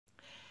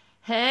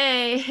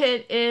Hey,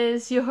 it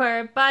is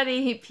your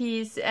buddy,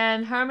 Peace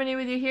and Harmony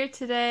with you here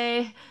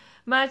today.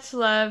 Much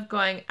love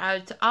going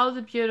out to all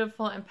the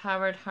beautiful,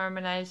 empowered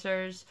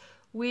harmonizers.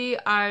 We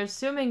are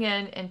zooming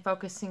in and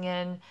focusing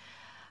in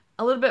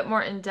a little bit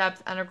more in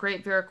depth on a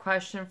great viewer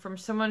question from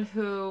someone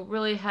who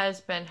really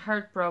has been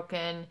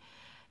heartbroken,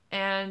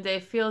 and they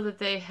feel that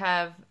they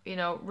have,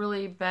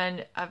 really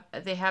been,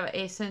 they have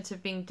a sense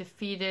of being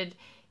defeated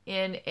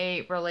in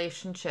a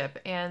relationship,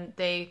 and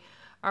they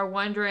are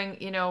wondering,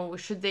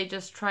 should they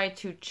just try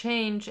to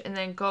change and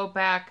then go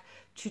back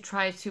to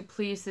try to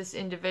please this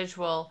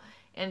individual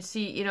and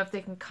see, if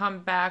they can come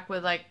back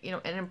with an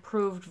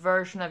improved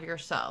version of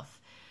yourself.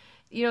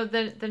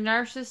 The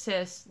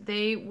narcissist,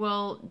 they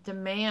will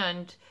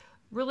demand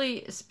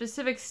really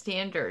specific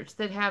standards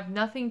that have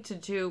nothing to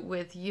do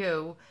with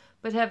you,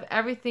 but have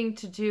everything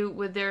to do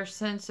with their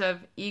sense of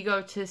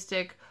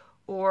egotistic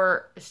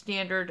or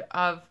standard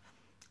of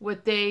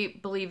what they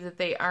believe that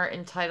they are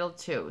entitled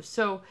to.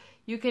 So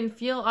you can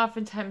feel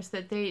oftentimes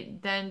that they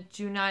then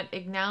do not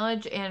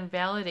acknowledge and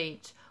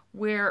validate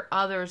where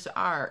others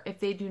are if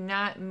they do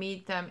not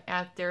meet them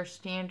at their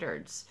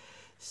standards.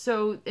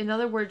 So, in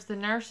other words, the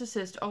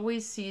narcissist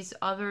always sees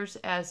others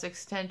as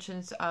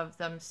extensions of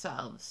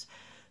themselves.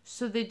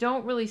 So they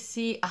don't really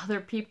see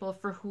other people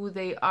for who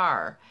they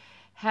are,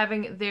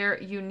 having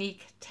their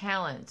unique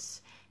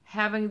talents,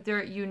 having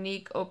their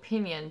unique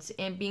opinions,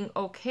 and being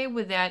okay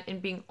with that,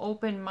 and being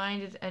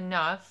open-minded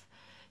enough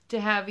to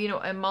have,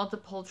 a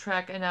multiple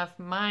track enough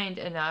mind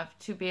enough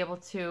to be able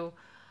to,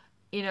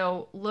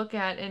 look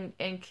at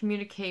and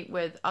communicate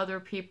with other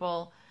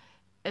people,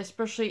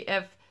 especially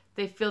if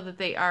they feel that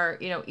they are,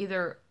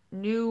 either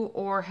new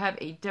or have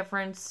a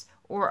difference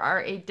or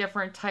are a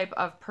different type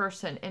of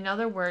person. In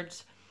other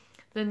words,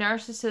 the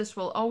narcissist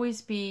will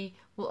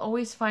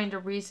always find a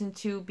reason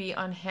to be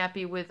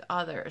unhappy with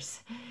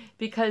others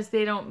because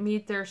they don't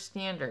meet their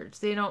standards.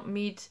 They don't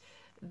meet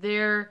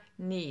their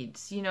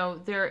needs.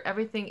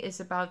 Everything is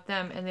about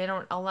them, and they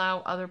don't allow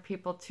other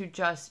people to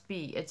just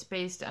be. It's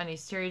based on a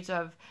series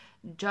of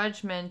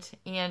judgment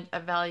and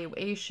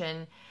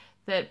evaluation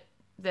that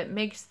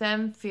makes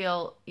them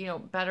feel,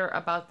 better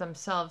about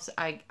themselves,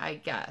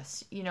 I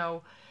guess,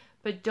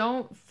 but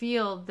don't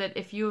feel that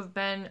if you have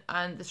been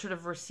on the sort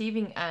of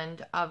receiving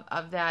end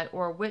of that,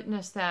 or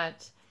witnessed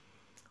that,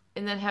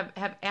 and then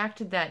have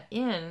acted that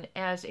in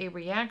as a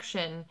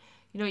reaction,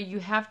 you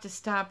have to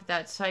stop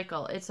that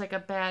cycle. It's like a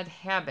bad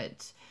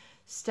habit.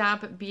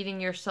 Stop beating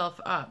yourself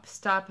up.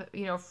 Stop,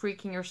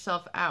 freaking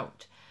yourself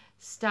out.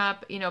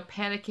 Stop,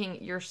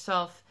 panicking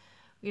yourself,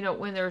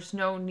 when there's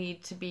no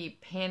need to be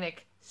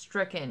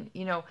panic-stricken.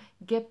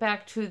 Get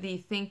back to the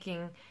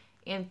thinking,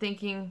 and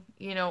thinking,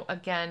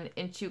 again,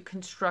 into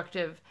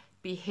constructive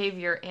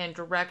behavior and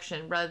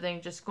direction, rather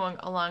than just going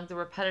along the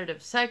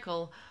repetitive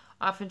cycle,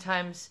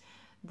 oftentimes,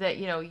 that,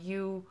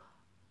 you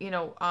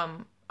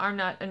are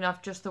not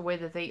enough just the way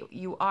that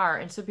you are.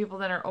 And so people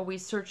then are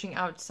always searching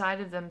outside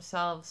of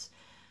themselves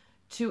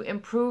to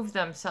improve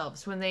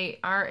themselves when they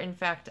are in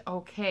fact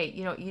okay.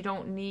 You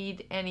don't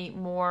need any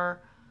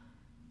more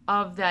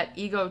of that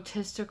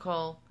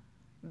egotistical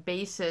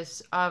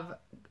basis of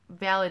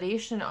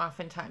validation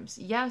oftentimes.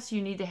 Yes,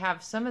 you need to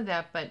have some of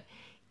that, but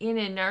in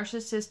a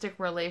narcissistic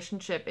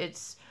relationship,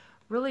 it's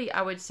really,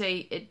 I would say,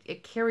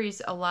 it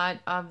carries a lot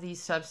of the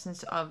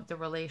substance of the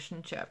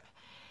relationship.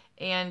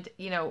 And,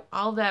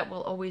 all that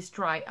will always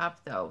dry up,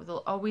 though.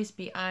 They'll always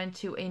be on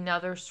to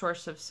another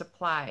source of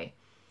supply.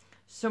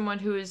 Someone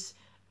who is,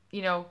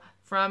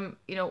 from,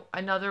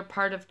 another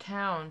part of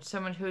town.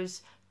 Someone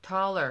who's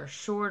taller,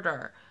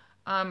 shorter,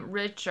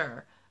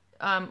 richer,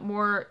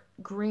 more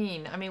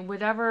green. I mean,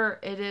 whatever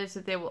it is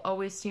that they will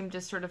always seem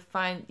to sort of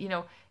find,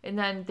 and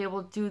then they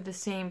will do the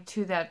same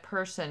to that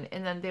person.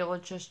 And then they will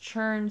just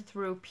churn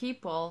through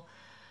people,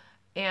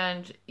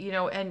 and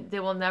and they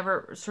will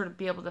never sort of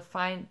be able to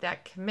find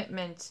that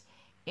commitment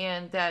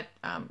and that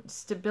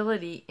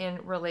stability in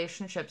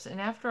relationships.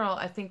 And after all,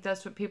 I think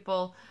that's what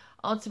people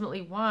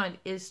ultimately want,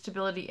 is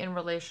stability in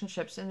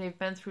relationships. And they've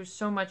been through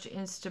so much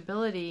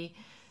instability,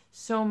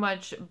 so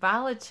much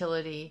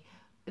volatility,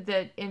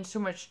 that in so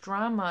much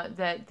drama,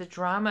 that the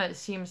drama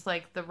seems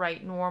like the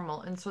right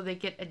normal. And so they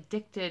get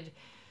addicted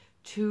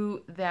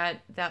to that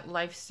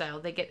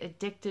lifestyle. They get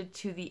addicted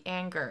to the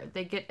anger.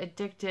 They get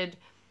addicted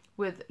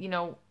with,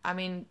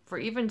 for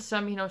even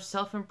some,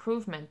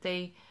 self-improvement.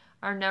 They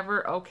are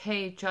never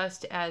okay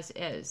just as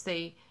is.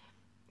 They,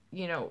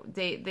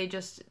 they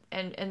just,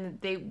 and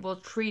they will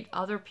treat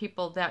other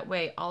people that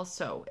way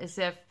also, as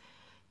if,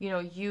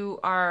 you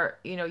are,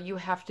 you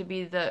have to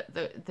be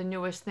the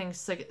newest thing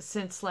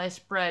since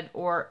sliced bread,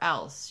 or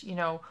else,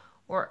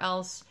 or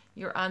else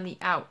you're on the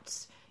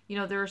outs.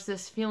 There's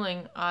this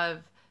feeling of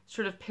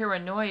sort of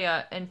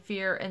paranoia and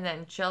fear, and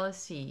then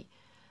jealousy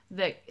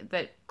that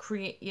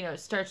create,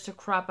 starts to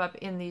crop up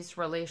in these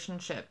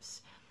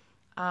relationships.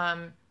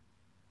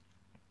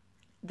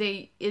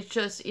 It's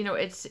just,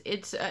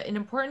 it's an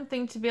important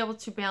thing to be able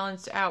to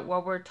balance out.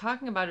 What we're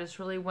talking about is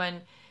really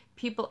when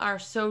people are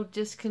so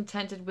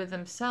discontented with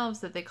themselves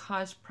that they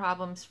cause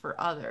problems for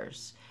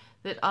others.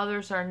 that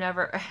others are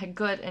never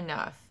good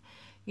enough.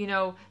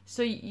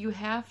 So you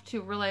have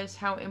to realize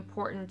how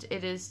important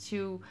it is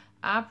to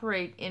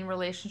operate in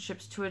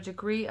relationships to a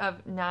degree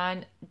of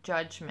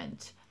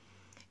non-judgment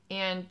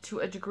and to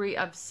a degree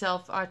of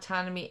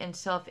self-autonomy and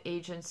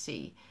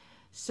self-agency,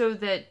 so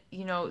that,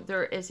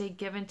 there is a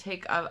give and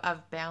take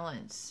of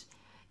balance,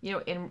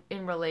 in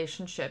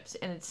relationships.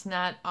 And it's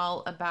not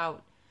all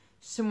about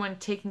someone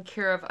taking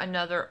care of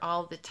another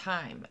all the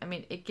time. I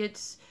mean, it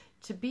gets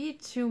to be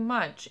too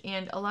much,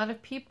 and a lot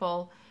of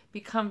people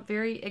become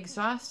very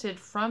exhausted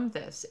from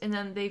this, and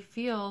then they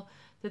feel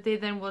that they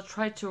then will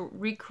try to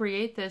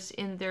recreate this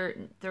in their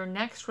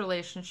next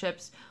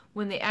relationships,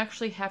 when they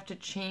actually have to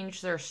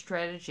change their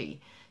strategy,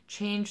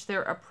 change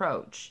their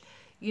approach.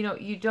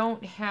 You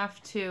don't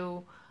have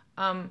to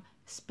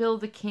spill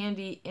the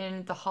candy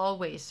in the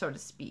hallway, so to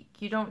speak.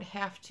 You don't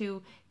have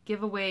to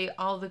give away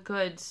all the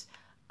goods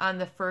on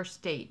the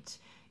first date.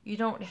 You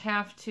don't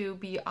have to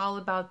be all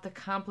about the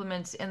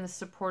compliments and the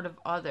support of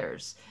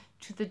others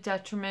to the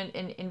detriment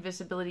and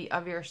invisibility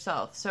of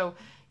yourself. So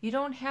you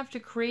don't have to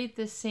create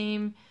the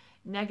same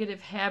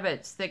negative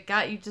habits that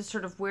got you to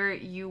sort of where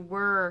you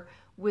were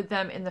with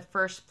them in the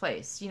first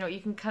place. You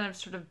can kind of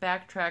sort of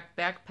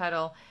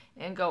backpedal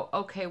and go,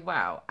 okay,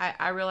 wow,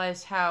 I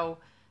realized how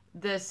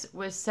this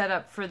was set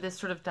up for this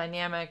sort of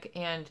dynamic,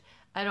 and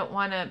I don't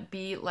want to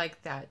be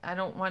like that. I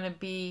don't want to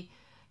be,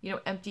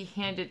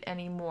 empty-handed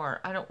anymore.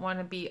 I don't want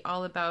to be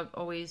all about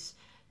always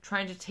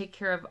trying to take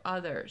care of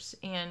others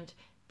and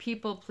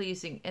people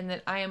pleasing, and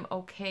that I am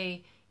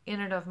okay in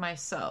and of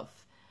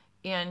myself.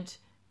 And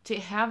to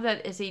have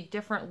that as a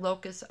different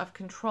locus of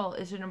control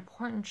is an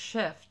important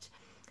shift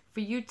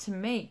for you to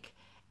make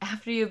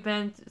after you've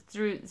been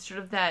through sort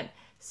of that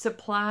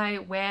supply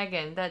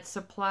wagon, that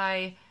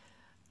supply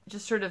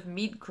just sort of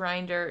meat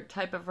grinder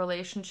type of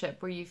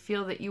relationship, where you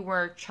feel that you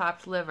were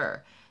chopped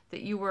liver,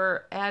 that you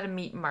were at a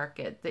meat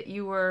market, that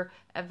you were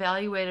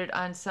evaluated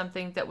on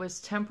something that was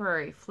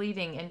temporary,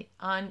 fleeting, and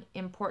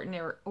unimportant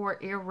or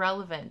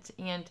irrelevant,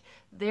 and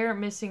they're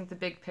missing the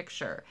big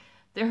picture.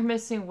 They're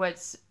missing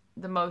what's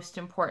the most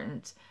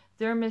important.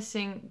 They're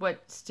missing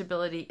what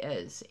stability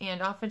is.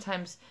 And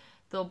oftentimes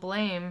they'll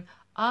blame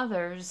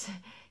others,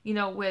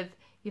 with,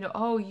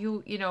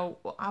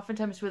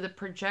 oftentimes with a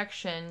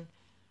projection,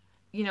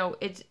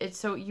 it's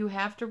so you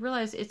have to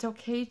realize it's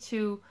okay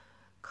to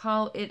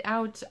call it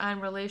out on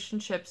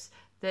relationships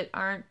that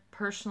aren't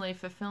personally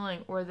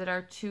fulfilling, or that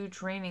are too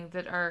draining,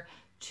 that are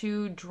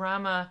too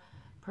drama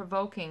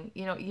provoking.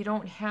 You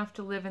don't have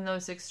to live in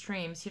those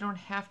extremes. You don't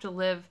have to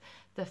live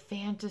the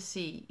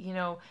fantasy.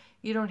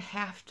 You don't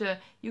have to,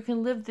 you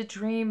can live the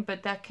dream,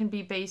 but that can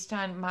be based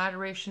on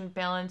moderation,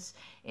 balance,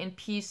 and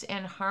peace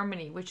and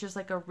harmony, which is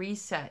like a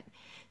reset.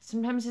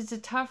 Sometimes it's a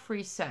tough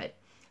reset,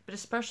 but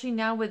especially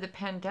now with the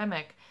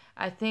pandemic,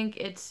 I think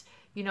it's,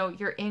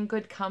 you're in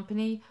good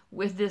company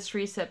with this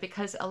reset,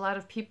 because a lot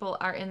of people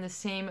are in the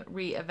same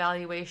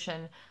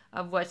reevaluation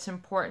of what's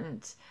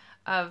important,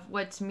 of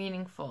what's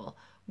meaningful,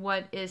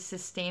 what is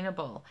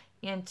sustainable,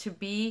 and to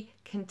be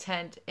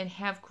content and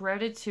have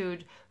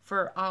gratitude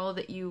for all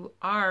that you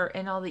are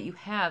and all that you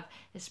have,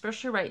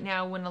 especially right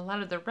now when a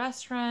lot of the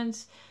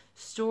restaurants,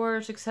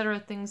 stores, etc.,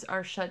 things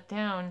are shut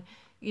down.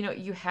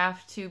 You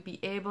have to be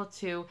able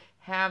to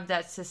have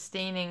that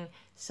sustaining,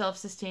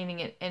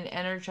 self-sustaining, and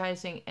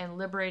energizing and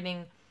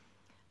liberating,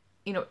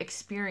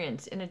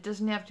 experience. And it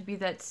doesn't have to be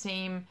that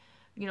same,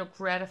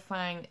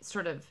 gratifying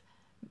sort of,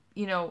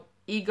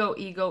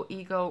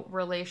 ego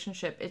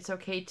relationship. It's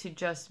okay to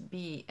just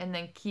be, and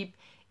then keep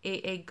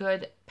a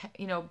good,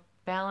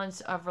 balance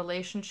of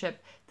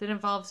relationship that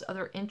involves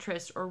other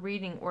interests or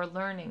reading or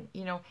learning,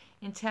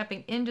 and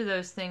tapping into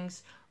those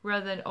things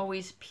rather than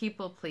always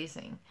people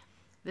pleasing.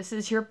 This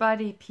is your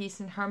buddy, Peace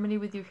and Harmony,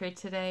 with you here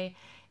today,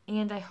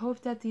 and I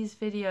hope that these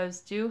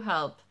videos do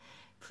help.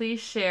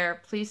 Please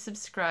share, please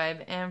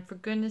subscribe, and for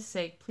goodness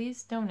sake,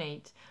 please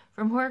donate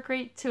for more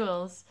great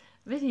tools,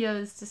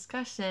 videos,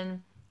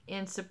 discussion,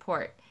 and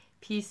support.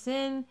 Peace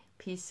in,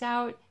 peace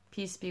out,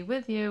 peace be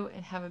with you,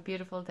 and have a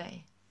beautiful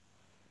day.